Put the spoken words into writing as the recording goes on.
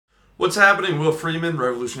What's happening? Will Freeman,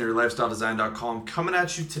 RevolutionaryLifestyleDesign.com, coming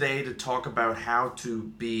at you today to talk about how to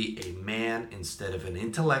be a man instead of an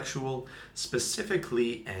intellectual,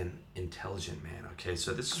 specifically an intelligent man. Okay,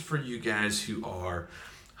 so this is for you guys who are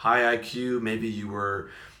high IQ. Maybe you were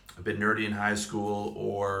a bit nerdy in high school,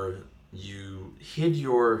 or you hid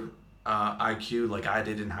your IQ like I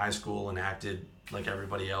did in high school and acted like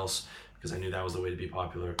everybody else because I knew that was the way to be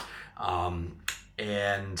popular.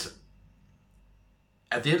 And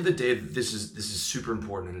at the end of the day, this is super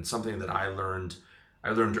important, and it's something that I learned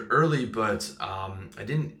early, but I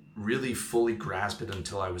didn't really fully grasp it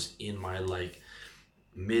until I was in my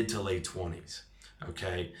mid to late 20s.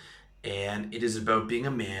 Okay, and it is about being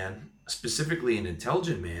a man, specifically an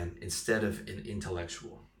intelligent man, instead of an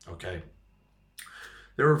intellectual. Okay,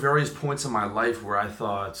 there were various points in my life where I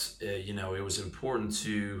thought, it was important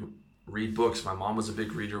to read books. My mom was a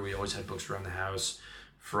big reader. We always had books around the house,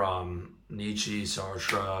 from Nietzsche,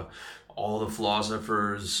 Sartre, all the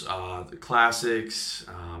philosophers, the classics,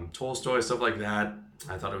 Tolstoy, stuff like that.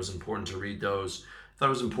 I thought it was important to read those. I thought it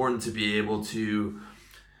was important to be able to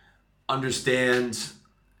understand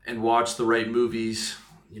and watch the right movies,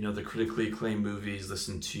 the critically acclaimed movies,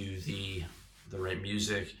 listen to the right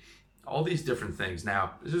music, all these different things.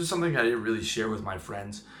 Now, this is something I didn't really share with my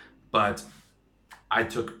friends, but I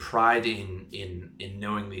took pride in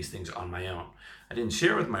knowing these things on my own. I didn't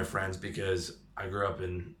share with my friends because I grew up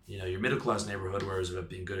in your middle class neighborhood where it was about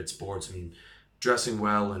being good at sports and dressing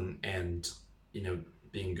well and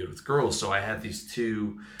being good with girls. So I had these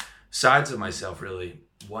two sides of myself, really.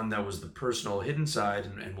 One that was the personal hidden side,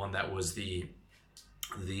 and one that was the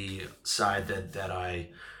side that I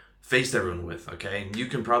faced everyone with. Okay, and you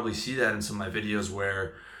can probably see that in some of my videos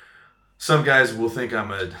where some guys will think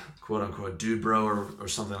I'm a quote-unquote dude bro or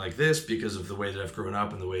something like this because of the way that I've grown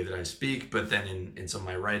up and the way that I speak. But then in some of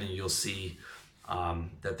my writing, you'll see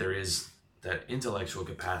that there is that intellectual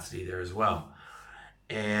capacity there as well.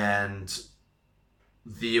 And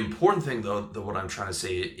the important thing, though, what I'm trying to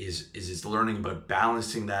say is learning about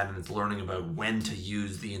balancing that, and it's learning about when to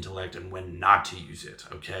use the intellect and when not to use it,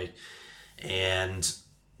 okay? And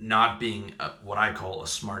not being what I call a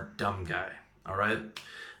smart, dumb guy, all right?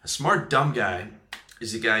 A smart, dumb guy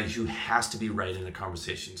is a guy who has to be right in a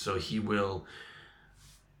conversation. So he will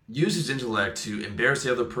use his intellect to embarrass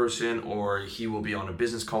the other person, or he will be on a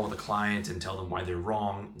business call with a client and tell them why they're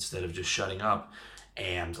wrong instead of just shutting up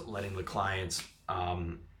and letting the client,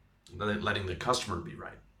 letting the customer be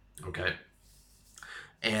right, okay?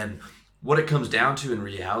 And what it comes down to in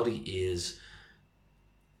reality is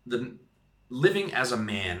the living as a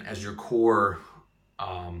man as your core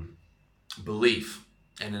belief.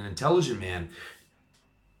 And an intelligent man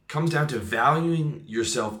comes down to valuing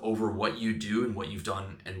yourself over what you do and what you've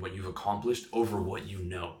done and what you've accomplished over what you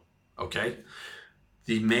know, okay?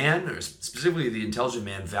 The man, or specifically the intelligent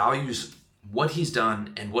man, values what he's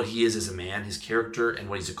done and what he is as a man, his character and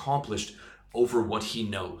what he's accomplished, over what he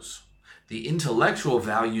knows. The intellectual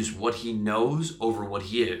values what he knows over what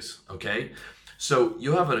he is, okay? So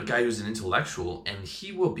you'll have a guy who's an intellectual, and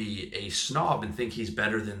he will be a snob and think he's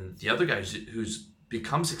better than the other guy who's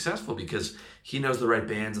become successful because he knows the right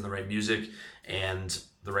bands and the right music and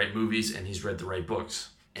the right movies, and he's read the right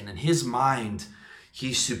books. And in his mind,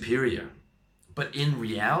 he's superior. But in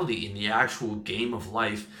reality, in the actual game of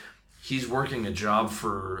life, he's working a job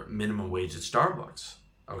for minimum wage at Starbucks,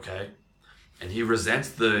 okay? And he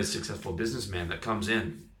resents the successful businessman that comes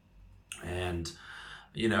in and,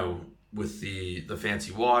 with the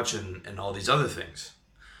fancy watch and all these other things,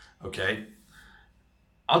 okay?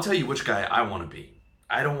 I'll tell you which guy I want to be.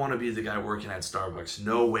 I don't want to be the guy working at Starbucks.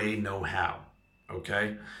 No way, no how,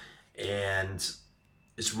 okay? And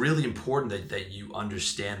it's really important that you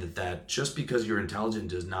understand that just because you're intelligent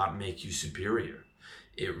does not make you superior.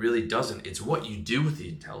 It really doesn't. It's what you do with the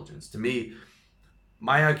intelligence. To me,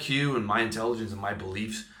 my IQ and my intelligence and my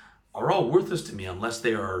beliefs are all worthless to me unless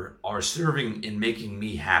they are serving in making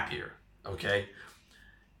me happier, okay?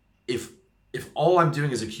 If all I'm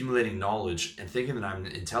doing is accumulating knowledge and thinking that I'm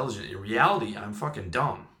intelligent, in reality, I'm fucking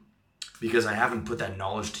dumb because I haven't put that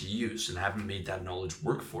knowledge to use and haven't made that knowledge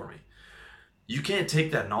work for me. You can't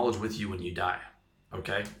take that knowledge with you when you die,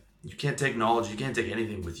 okay? You can't take knowledge, you can't take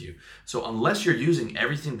anything with you. So unless you're using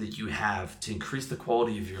everything that you have to increase the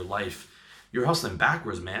quality of your life, you're hustling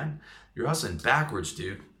backwards, man. You're hustling backwards,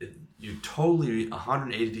 dude. You're totally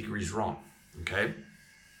 180 degrees wrong, okay?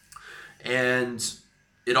 And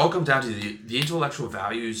it all comes down to the intellectual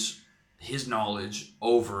values, his knowledge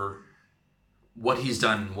over what he's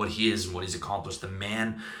done, what he is, and what he's accomplished. The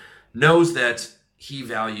man knows that he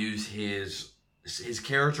values his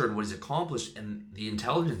character and what he's accomplished, and the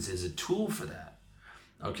intelligence is a tool for that.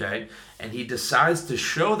 okay? And he decides to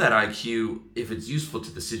show that IQ if it's useful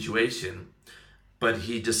to the situation, but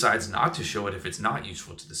he decides not to show it if it's not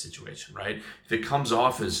useful to the situation, right? If it comes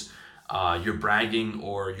off as you're bragging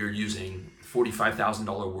or you're using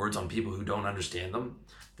 $45,000 words on people who don't understand them,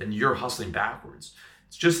 then you're hustling backwards.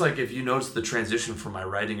 It's just like if you notice the transition from my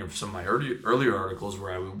writing of some of my earlier articles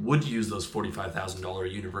where I would use those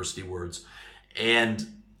 $45,000 university words, and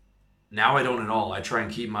now I don't at all. I try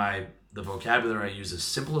and keep the vocabulary I use as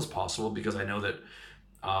simple as possible because I know that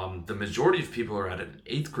the majority of people are at an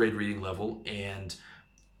 8th grade reading level, and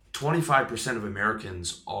 25% of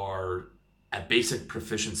Americans are at basic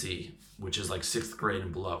proficiency, which is like 6th grade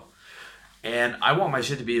and below. And I want my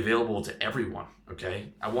shit to be available to everyone,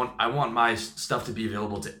 okay? I want my stuff to be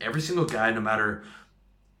available to every single guy, no matter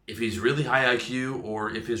if he's really high IQ or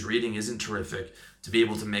if his reading isn't terrific, to be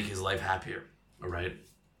able to make his life happier, all right?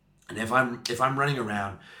 And if I'm running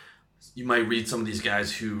around, you might read some of these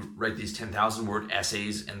guys who write these 10,000 word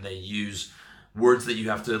essays and they use words that you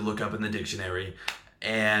have to look up in the dictionary,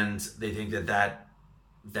 and they think that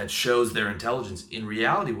shows their intelligence. In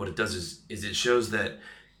reality, what it does is it shows that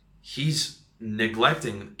he's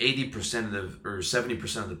neglecting 80% of or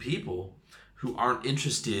 70% of the people who aren't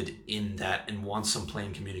interested in that and want some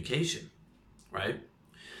plain communication, right?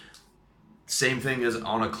 Same thing as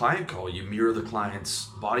on a client call. You mirror the client's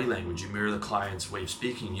body language, you mirror the client's way of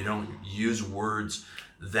speaking. You don't use words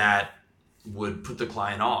that would put the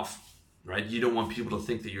client off, right? You don't want people to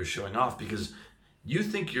think that you're showing off because you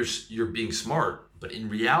think you're being smart, but in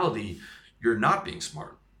reality, you're not being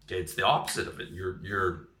smart. Okay, it's the opposite of it.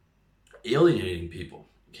 You're alienating people.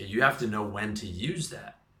 Okay, you have to know when to use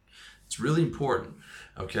that. It's really important.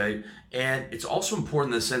 Okay, and it's also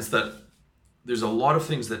important in the sense that there's a lot of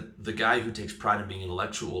things that the guy who takes pride in being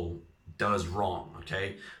intellectual does wrong.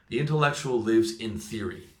 Okay, the intellectual lives in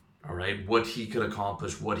theory. All right, what he could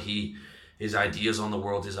accomplish, his ideas on the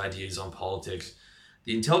world, his ideas on politics.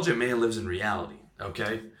 The intelligent man lives in reality.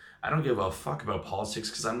 Okay, I don't give a fuck about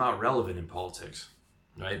politics because I'm not relevant in politics,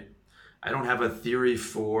 right? I don't have a theory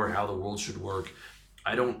for how the world should work.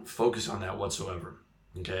 I don't focus on that whatsoever.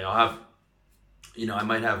 Okay, I'll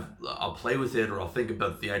play with it, or I'll think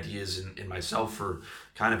about the ideas in myself for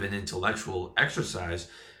kind of an intellectual exercise,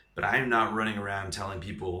 but I am not running around telling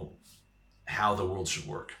people how the world should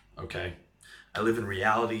work. Okay, I live in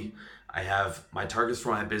reality. I have my targets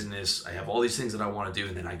for my business. I have all these things that I want to do,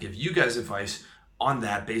 and then I give you guys advice on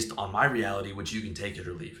that based on my reality, which you can take it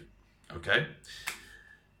or leave it. Okay.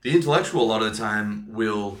 The intellectual, a lot of the time,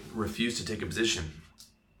 will refuse to take a position,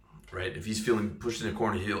 right? If he's feeling pushed in a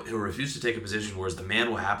corner, he'll refuse to take a position, whereas the man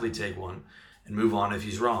will happily take one and move on if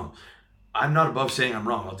he's wrong. I'm not above saying I'm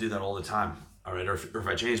wrong. I'll do that all the time, all right? Or if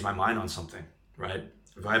I change my mind on something, right?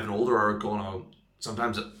 If I have an older article and I'll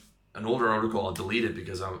delete it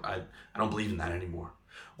because I don't believe in that anymore.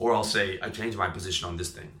 Or I'll say, I changed my position on this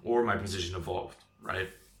thing, or my position evolved, right?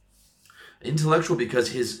 Intellectual, because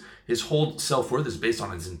his whole self-worth is based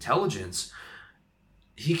on his intelligence,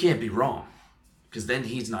 he can't be wrong because then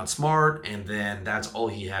he's not smart, and then that's all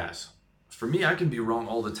he has. For me, I can be wrong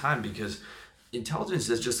all the time because intelligence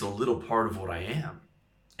is just a little part of what I am.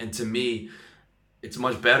 And to me, it's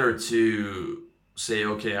much better to say,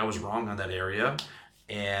 okay, I was wrong on that area.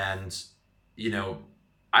 And,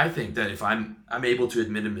 I think that if I'm able to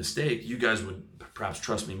admit a mistake, you guys would perhaps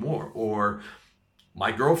trust me more. Or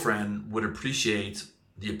my girlfriend would appreciate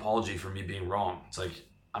the apology for me being wrong. It's like,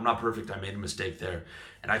 I'm not perfect. I made a mistake there.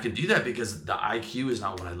 And I can do that because the IQ is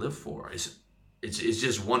not what I live for. It's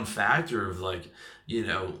just one factor of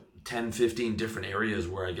 10, 15 different areas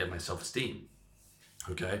where I get my self-esteem.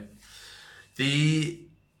 Okay. The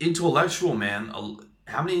intellectual man,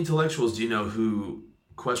 how many intellectuals do you know who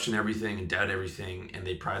question everything and doubt everything, and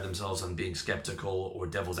they pride themselves on being skeptical or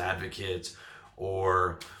devil's advocate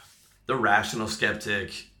or the rational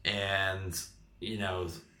skeptic and,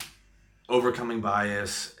 overcoming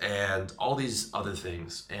bias and all these other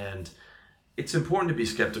things. And it's important to be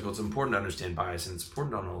skeptical. It's important to understand bias, and it's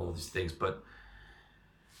important to know all these things. But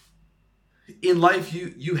in life,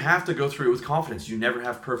 you have to go through it with confidence. You never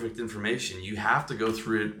have perfect information. You have to go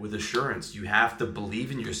through it with assurance. You have to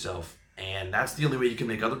believe in yourself. And that's the only way you can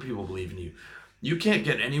make other people believe in you. You can't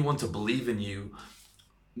get anyone to believe in you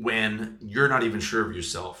when you're not even sure of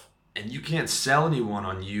yourself. And you can't sell anyone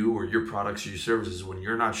on you or your products or your services when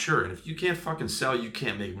you're not sure. And if you can't fucking sell, you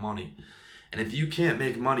can't make money. And if you can't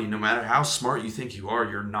make money, no matter how smart you think you are,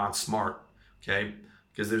 you're not smart. Okay?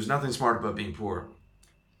 Because there's nothing smart about being poor.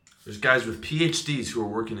 There's guys with PhDs who are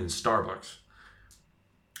working in Starbucks.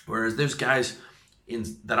 Whereas there's guys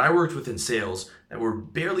that I worked with in sales that were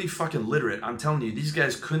barely fucking literate. I'm telling you, these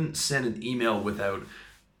guys couldn't send an email without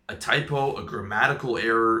a typo, a grammatical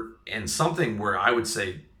error, and something where I would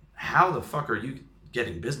say, how the fuck are you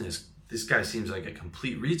getting business? This guy seems like a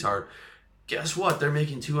complete retard. Guess what? They're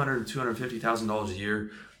making $200,000 to $250,000 a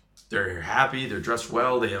year. They're happy. They're dressed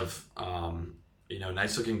well. They have,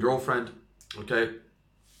 nice looking girlfriend. Okay.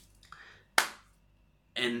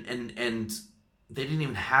 And they didn't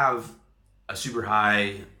even have a super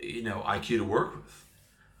high, IQ to work with.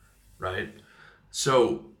 Right.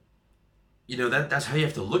 So, that's how you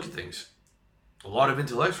have to look at things. A lot of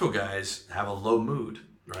intellectual guys have a low mood,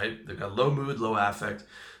 right? They've got low mood, low affect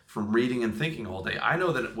from reading and thinking all day. I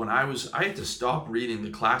know that when I had to stop reading the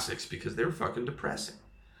classics because they were fucking depressing.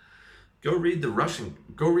 Go read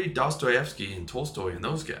Dostoevsky and Tolstoy and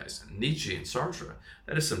those guys, and Nietzsche and Sartre.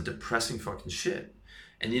 That is some depressing fucking shit.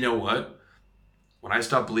 And you know what? When I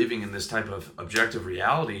stopped believing in this type of objective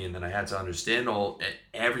reality, and then I had to understand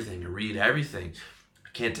everything and read everything, I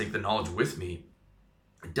can't take the knowledge with me.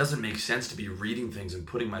 It doesn't make sense to be reading things and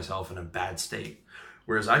putting myself in a bad state.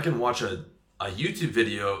 Whereas I can watch a YouTube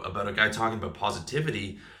video about a guy talking about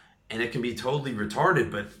positivity, and it can be totally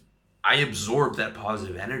retarded, but I absorb that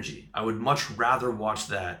positive energy. I would much rather watch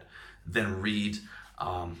that than read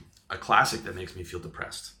a classic that makes me feel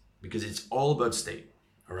depressed, because it's all about state,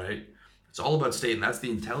 all right? It's all about state, and that's the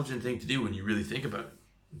intelligent thing to do when you really think about it,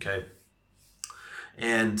 okay?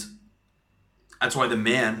 And that's why the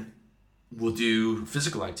man will do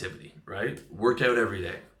physical activity, right? Work out every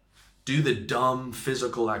day. Do the dumb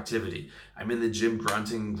physical activity. I'm in the gym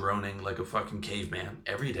grunting, groaning like a fucking caveman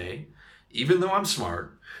every day, even though I'm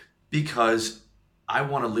smart, because I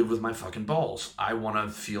want to live with my fucking balls. I want to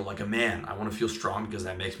feel like a man. I want to feel strong because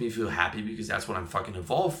that makes me feel happy, because that's what I'm fucking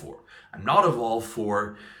evolved for. I'm not evolved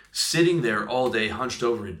for sitting there all day hunched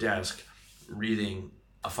over a desk reading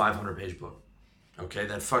a 500-page book. Okay,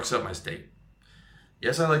 that fucks up my state.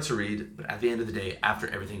 Yes, I like to read, but at the end of the day, after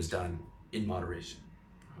everything's done, in moderation.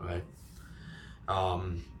 All right.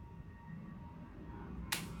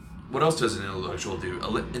 What else does an intellectual do?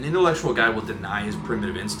 An intellectual guy will deny his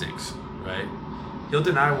primitive instincts, right? He'll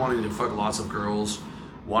deny wanting to fuck lots of girls,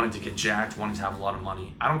 wanting to get jacked, wanting to have a lot of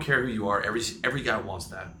money. I don't care who you are. Every guy wants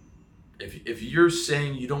that. If you're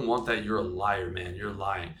saying you don't want that, you're a liar, man. You're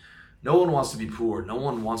lying. No one wants to be poor. No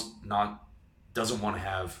one doesn't want to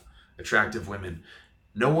have attractive women.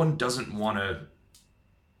 No one doesn't want to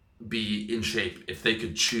be in shape if they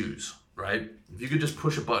could choose, right? If you could just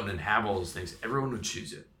push a button and have all those things, everyone would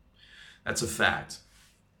choose it. That's a fact.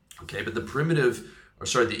 Okay, but the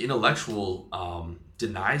intellectual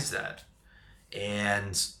denies that.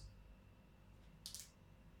 And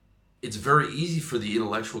it's very easy for the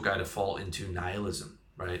intellectual guy to fall into nihilism,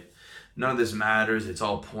 right? None of this matters. It's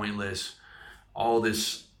all pointless. All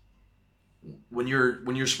this. When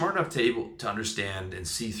you're smart enough to understand and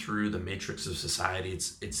see through the matrix of society,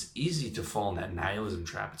 it's easy to fall in that nihilism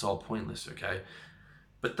trap. It's all pointless, okay?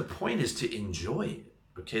 But the point is to enjoy it,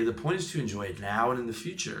 okay? The point is to enjoy it now and in the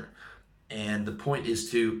future. And the point is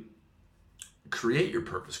to create your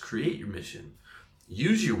purpose, create your mission,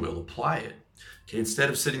 use your will, apply it. Okay, instead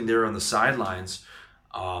of sitting there on the sidelines,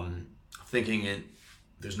 thinking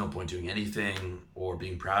there's no point doing anything, or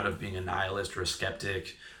being proud of being a nihilist or a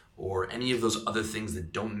skeptic, or any of those other things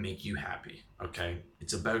that don't make you happy, okay?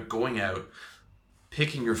 It's about going out,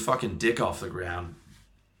 picking your fucking dick off the ground,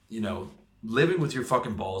 living with your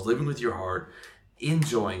fucking balls, living with your heart,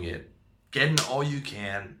 enjoying it, getting all you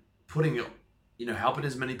can, putting, helping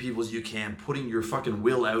as many people as you can, putting your fucking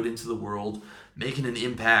will out into the world, making an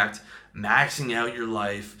impact, maxing out your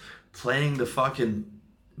life, playing the fucking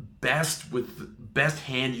best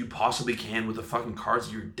hand you possibly can with the fucking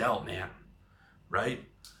cards you're dealt, man, right?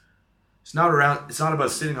 It's not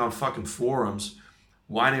about sitting on fucking forums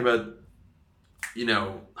whining about,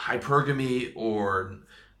 hypergamy or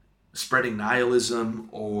spreading nihilism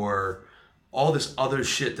or all this other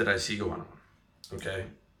shit that I see going on, okay,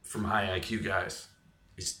 from high IQ guys.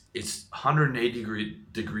 It's 180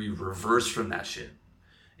 degree reverse from that shit.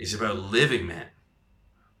 It's about living, man.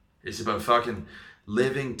 It's about fucking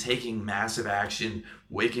living, taking massive action,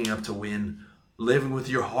 waking up to win, living with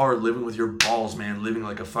your heart, living with your balls, man, living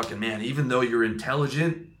like a fucking man. Even though you're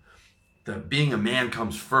intelligent, being a man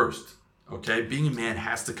comes first, okay? Being a man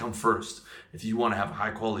has to come first if you want to have a high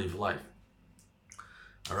quality of life,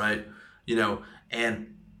 all right?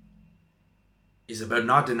 And it's about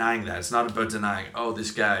not denying that. It's not about denying, oh,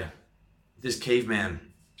 this caveman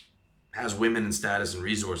has women and status and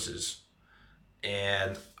resources,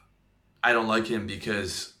 and I don't like him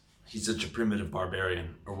because he's such a primitive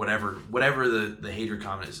barbarian, or whatever the hater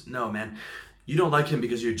comment is. No, man, you don't like him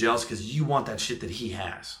because you're jealous because you want that shit that he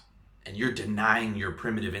has, and you're denying your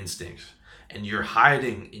primitive instincts. and you're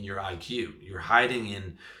hiding in your IQ. You're hiding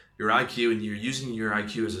in your IQ, and you're using your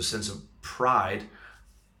IQ as a sense of pride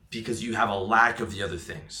because you have a lack of the other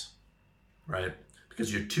things, right?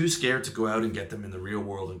 Because you're too scared to go out and get them in the real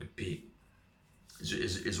world and compete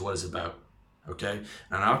is what it's about. Okay, and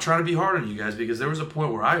I'm not trying to be hard on you guys, because there was a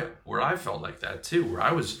point where I felt like that too, where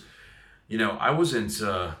I was, I wasn't,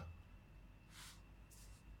 I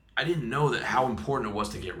didn't know that how important it was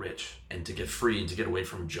to get rich and to get free and to get away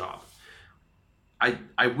from a job.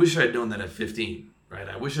 I wish I had known that at 15, right?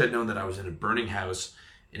 I wish I'd known that I was in a burning house,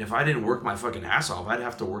 and if I didn't work my fucking ass off, I'd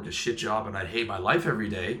have to work a shit job, and I'd hate my life every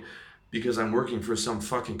day because I'm working for some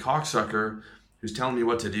fucking cocksucker who's telling me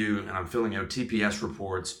what to do, and I'm filling out TPS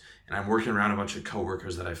reports, and I'm working around a bunch of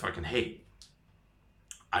coworkers that I fucking hate.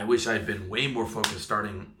 I wish I had been way more focused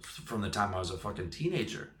starting from the time I was a fucking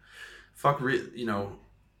teenager.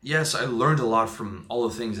 Yes, I learned a lot from all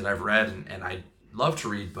the things that I've read, and I love to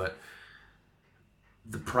read, but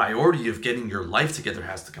the priority of getting your life together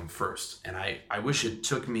has to come first. And I wish it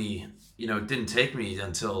took me, it didn't take me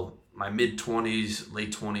until my mid-20s,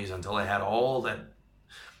 late 20s, until I had all that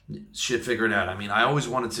shit figured out. I mean, I always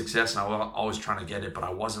wanted success, and I was always trying to get it, but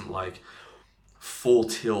I wasn't like full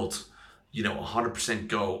tilt, 100%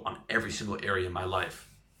 go on every single area in my life.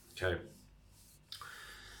 Okay.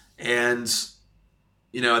 And,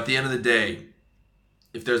 at the end of the day,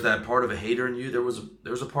 if there's that part of a hater in you, there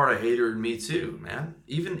was a part of a hater in me too, man.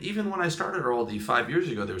 Even when I started Aldi 5 years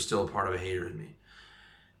ago, there was still a part of a hater in me.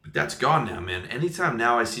 But that's gone now, man. Anytime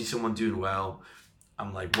now I see someone doing well,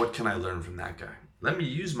 I'm like, what can I learn from that guy? Let me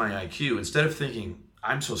use my IQ. Instead of thinking,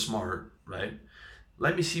 I'm so smart, right?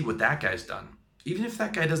 Let me see what that guy's done. Even if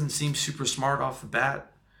that guy doesn't seem super smart off the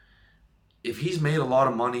bat, if he's made a lot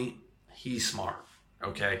of money, he's smart,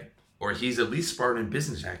 okay? Or he's at least smart in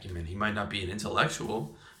business acumen. He might not be an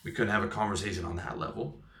intellectual. We couldn't have a conversation on that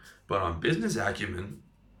level. But on business acumen,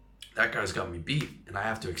 that guy's got me beat. And I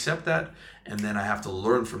have to accept that, and then I have to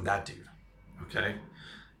learn from that dude, okay?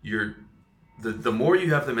 The more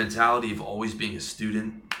you have the mentality of always being a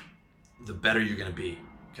student, the better you're going to be,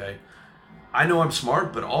 okay? I know I'm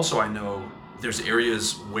smart, but also I know there's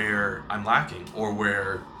areas where I'm lacking, or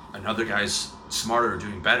where another guy's smarter or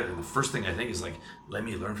doing better. And the first thing I think is like, let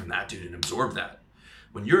me learn from that dude and absorb that.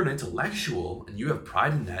 When you're an intellectual and you have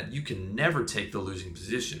pride in that, you can never take the losing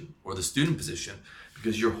position or the student position,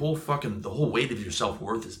 because the whole weight of your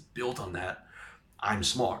self-worth is built on that. I'm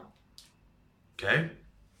smart, okay?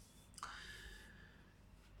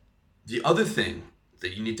 The other thing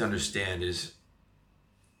that you need to understand is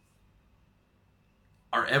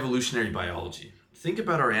our evolutionary biology. Think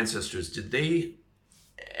about our ancestors.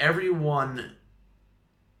 Everyone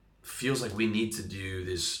feels like we need to do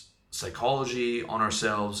this psychology on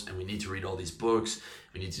ourselves, and we need to read all these books.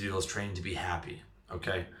 We need to do all this training to be happy,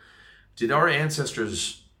 okay? Did our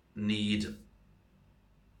ancestors need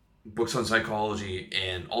books on psychology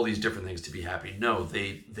and all these different things to be happy? No,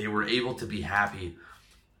 they were able to be happy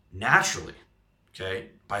naturally, okay?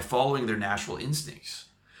 By following their natural instincts,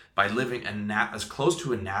 by living as close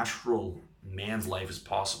to a natural man's life as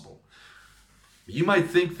possible. You might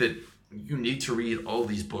think that you need to read all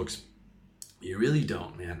these books. You really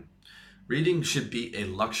don't, man. Reading should be a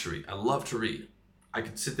luxury. I love to read. I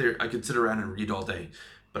could sit around and read all day,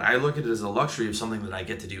 but I look at it as a luxury of something that I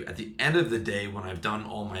get to do at the end of the day when I've done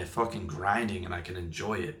all my fucking grinding and I can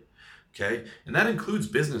enjoy it, okay? And that includes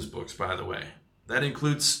business books, by the way. That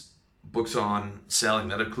includes books on selling.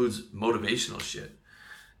 That includes motivational shit.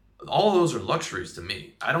 All those are luxuries to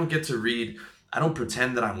me. I don't get to read. I don't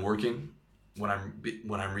pretend that I'm working when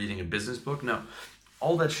I'm reading a business book. No,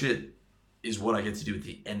 all that shit is what I get to do at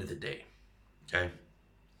the end of the day. Okay.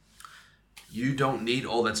 You don't need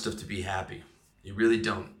all that stuff to be happy. You really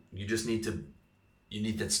don't. You just need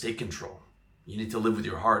that state control. You need to live with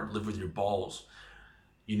your heart, live with your balls.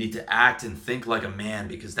 You need to act and think like a man,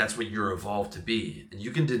 because that's what you're evolved to be. And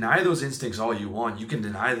you can deny those instincts all you want. You can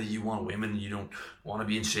deny that you want women, and you don't want to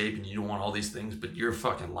be in shape, and you don't want all these things, but you're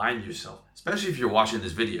fucking lying to yourself, especially if you're watching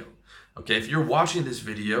this video. Okay, if you're watching this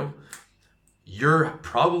video, you're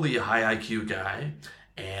probably a high IQ guy,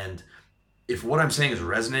 and if what I'm saying is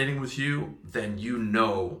resonating with you, then you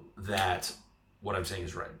know that what I'm saying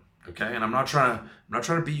is right. Okay, and I'm not trying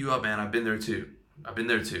to beat you up, man. I've been there too.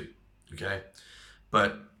 Okay.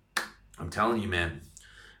 But I'm telling you, man,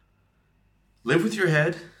 live with your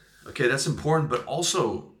head. Okay, that's important, but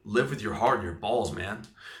also live with your heart and your balls, man.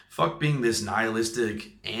 Fuck being this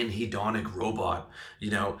nihilistic, anhedonic robot.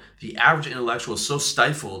 The average intellectual is so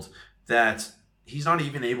stifled that he's not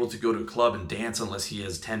even able to go to a club and dance unless he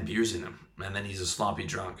has 10 beers in him, and then he's a sloppy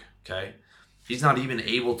drunk, okay? He's not even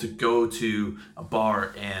able to go to a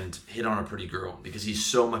bar and hit on a pretty girl because he's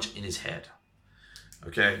so much in his head.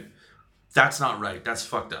 Okay? That's not right. That's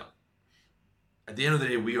fucked up. At the end of the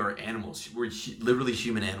day, we are animals. We're literally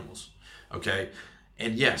human animals. Okay?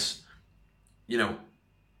 And yes, you know,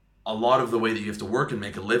 a lot of the way that you have to work and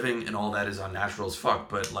make a living and all that is unnatural as fuck.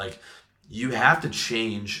 But like, you have to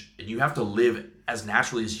change and you have to live as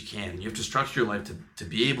naturally as you can. You have to structure your life to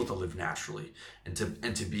be able to live naturally and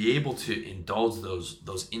to be able to indulge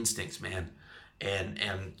those instincts, man,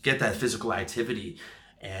 and get that physical activity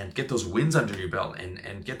and get those wins under your belt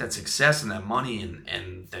and get that success and that money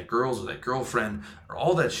and that girls or that girlfriend or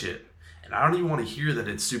all that shit. And I don't even want to hear that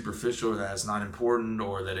it's superficial or that it's not important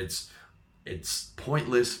or that it's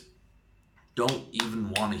pointless. Don't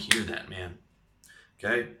even want to hear that, man.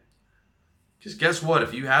 Okay? Because guess what?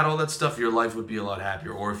 If you had all that stuff, your life would be a lot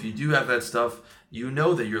happier. Or if you do have that stuff, you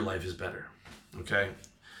know that your life is better. Okay?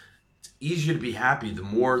 It's easier to be happy. The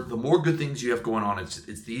more good things you have going on,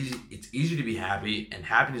 it's easy to be happy, and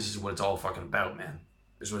happiness is what it's all fucking about, man.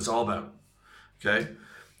 It's what it's all about. Okay?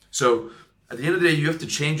 So at the end of the day, you have to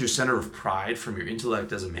change your center of pride from your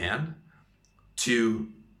intellect as a man to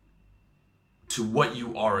what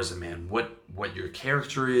you are as a man, what your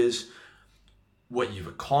character is, what you've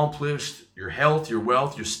accomplished, your health, your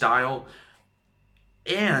wealth, your style,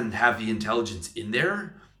 and have the intelligence in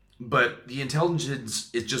there. But the intelligence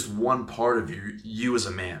is just one part of you as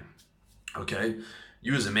a man. Okay?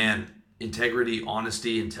 You as a man, integrity,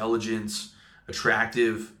 honesty, intelligence,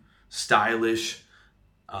 attractive, stylish,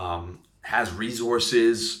 has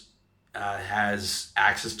resources, has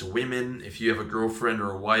access to women. If you have a girlfriend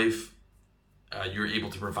or a wife, you're able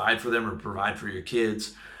to provide for them or provide for your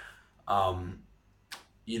kids.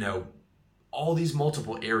 You know, all these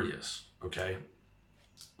multiple areas, okay?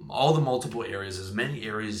 All the multiple areas, as many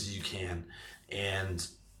areas as you can, and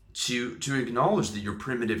to acknowledge that your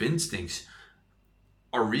primitive instincts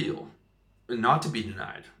are real and not to be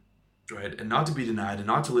denied, right? And not to be denied, and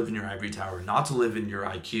not to live in your ivory tower, not to live in your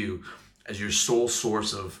IQ as your sole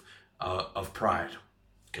source of pride,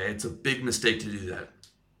 okay? It's a big mistake to do that.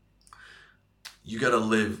 You got to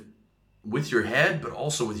live with your head, but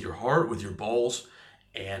also with your heart, with your balls,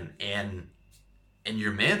 and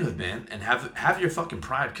your manhood, man, and have your fucking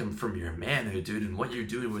pride come from your manhood, dude, and what you're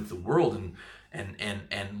doing with the world,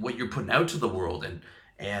 and what you're putting out to the world,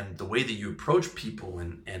 and the way that you approach people,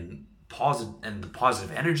 and the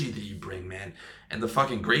positive energy that you bring, man, and the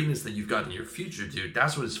fucking greatness that you've got in your future, dude.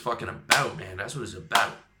 That's what it's fucking about, man. That's what it's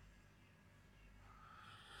about.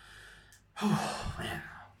 Oh, man.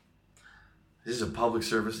 This is a public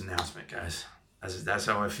service announcement, guys. That's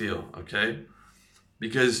how I feel, okay?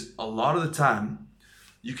 Because a lot of the time,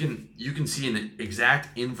 you can see an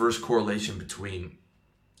exact inverse correlation between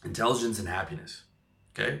intelligence and happiness,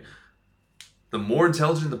 okay? The more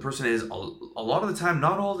intelligent the person is, a lot of the time,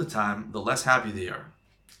 not all the time, the less happy they are.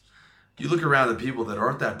 You look around at people that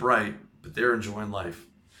aren't that bright, but they're enjoying life.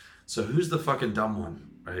 So who's the fucking dumb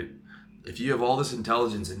one, right? If you have all this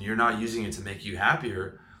intelligence and you're not using it to make you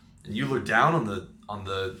happier, and you look down on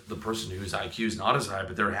the person whose IQ is not as high,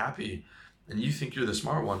 but they're happy, and you think you're the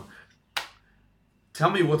smart one,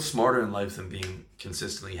 tell me what's smarter in life than being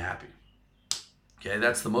consistently happy. Okay,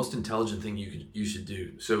 that's the most intelligent thing you should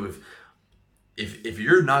do. So if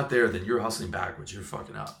you're not there, then you're hustling backwards. You're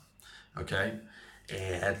fucking up. Okay,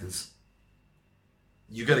 and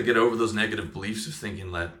you got to get over those negative beliefs of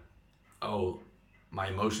thinking that, oh, my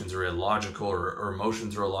emotions are illogical or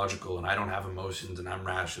emotions are illogical and I don't have emotions and I'm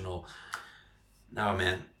rational. No,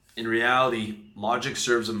 man. In reality, logic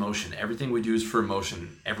serves emotion. Everything we do is for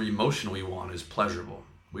emotion. Every emotion we want is pleasurable.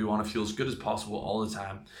 We want to feel as good as possible all the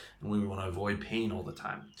time, and we want to avoid pain all the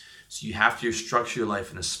time. So you have to structure your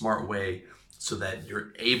life in a smart way so that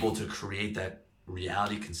you're able to create that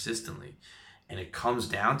reality consistently. And it comes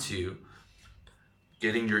down to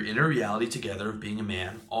getting your inner reality together of being a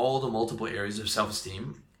man, all the multiple areas of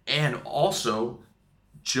self-esteem, and also,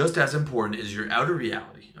 just as important, is your outer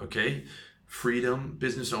reality, okay? Freedom,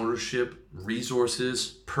 business ownership,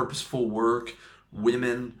 resources, purposeful work,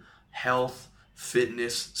 women, health,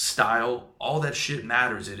 fitness, style, all that shit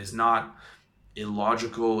matters. It is not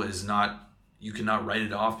illogical, it is not, you cannot write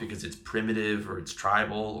it off because it's primitive or it's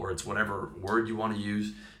tribal or it's whatever word you want to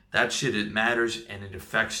use. That shit, it matters and it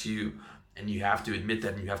affects you. And you have to admit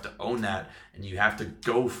that, and you have to own that, and you have to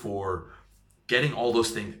go for getting all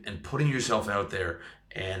those things and putting yourself out there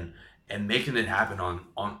and making it happen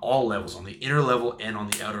on all levels, on the inner level and on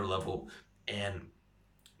the outer level, and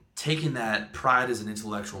taking that pride as an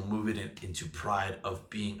intellectual, moving it into pride of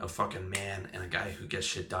being a fucking man and a guy who gets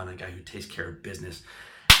shit done, a guy who takes care of business.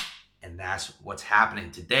 And that's what's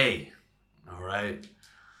happening today. All right.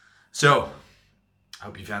 So I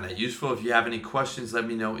hope you found that useful. If you have any questions, let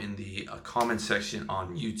me know in the comment section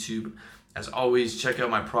on YouTube. As always, check out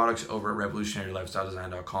my products over at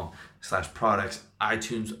revolutionarylifestyledesign.com/products,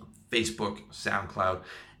 iTunes, Facebook, SoundCloud,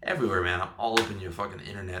 everywhere, man. I'm all up in your fucking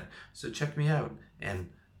internet. So check me out. And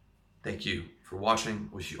thank you for watching.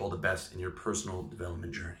 Wish you all the best in your personal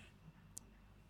development journey.